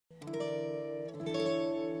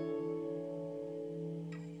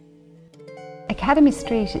Academy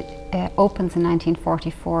Street opens in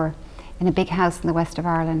 1944 in a big house in the west of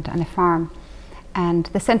Ireland on a farm, and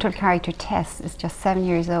the central character Tess is just 7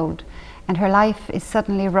 years old, and her life is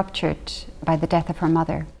suddenly ruptured by the death of her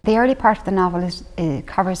mother. The early part of the novel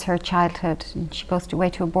covers her childhood, and she goes away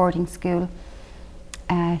to a boarding school.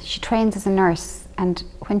 She trains as a nurse, and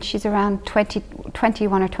when she's around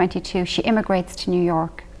 21 or 22, she immigrates to New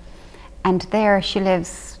York, and there she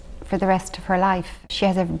lives for the rest of her life. She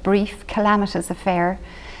has a brief, calamitous affair,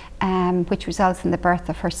 which results in the birth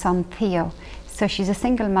of her son Theo. So she's a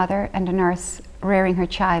single mother and a nurse rearing her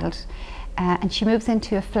child, and she moves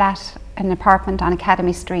into a flat, an apartment on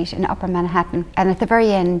Academy Street in Upper Manhattan. And at the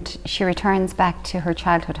very end, she returns back to her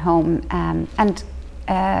childhood home and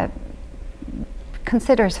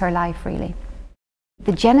considers her life, really.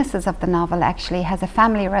 The genesis of the novel actually has a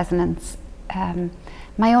family resonance.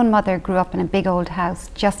 My own mother grew up in a big old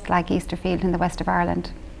house just like Easterfield in the west of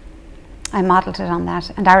Ireland. I modelled it on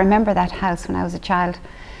that, and I remember that house when I was a child.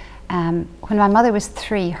 When my mother was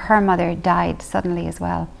 3, her mother died suddenly as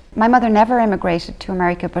well. My mother never immigrated to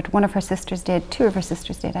America, but one of her sisters did, 2 of her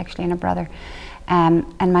sisters did actually, and a brother.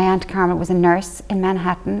 And my Aunt Carmel was a nurse in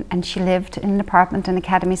Manhattan, and she lived in an apartment on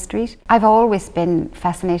Academy Street. I've always been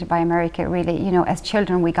fascinated by America, really. You know, as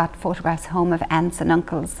children we got photographs home of aunts and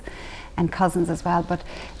uncles and cousins as well, but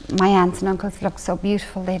my aunts and uncles looked so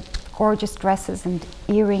beautiful. They had gorgeous dresses and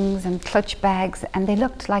earrings and clutch bags, and they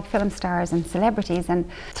looked like film stars and celebrities.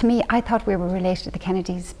 And to me, I thought we were related to the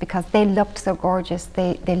Kennedys because they looked so gorgeous.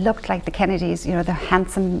 They looked like the Kennedys, you know, the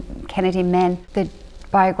handsome Kennedy men. The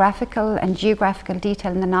biographical and geographical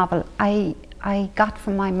detail in the novel I got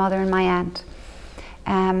from my mother and my aunt.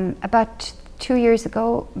 About 2 years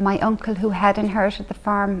ago, my uncle, who had inherited the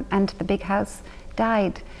farm and the big house,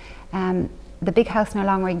 died. The big house no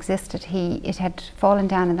longer existed. It had fallen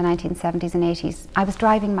down in the 1970s and 80s. I was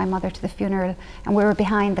driving my mother to the funeral, and we were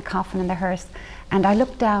behind the coffin and the hearse, and I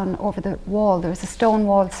looked down over the wall. There was a stone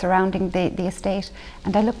wall surrounding the estate,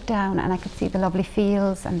 and I looked down and I could see the lovely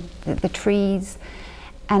fields and the trees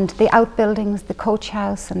and the outbuildings, the coach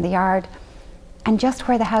house and the yard. And just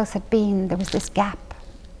where the house had been, there was this gap,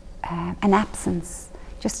 an absence,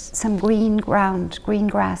 just some green ground, green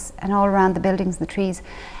grass, and all around the buildings and the trees.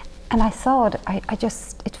 And I saw it,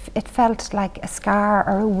 it felt like a scar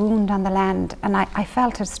or a wound on the land, and I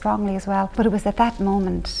felt it strongly as well. But it was at that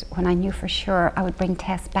moment when I knew for sure I would bring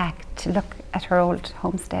Tess back to look at her old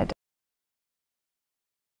homestead.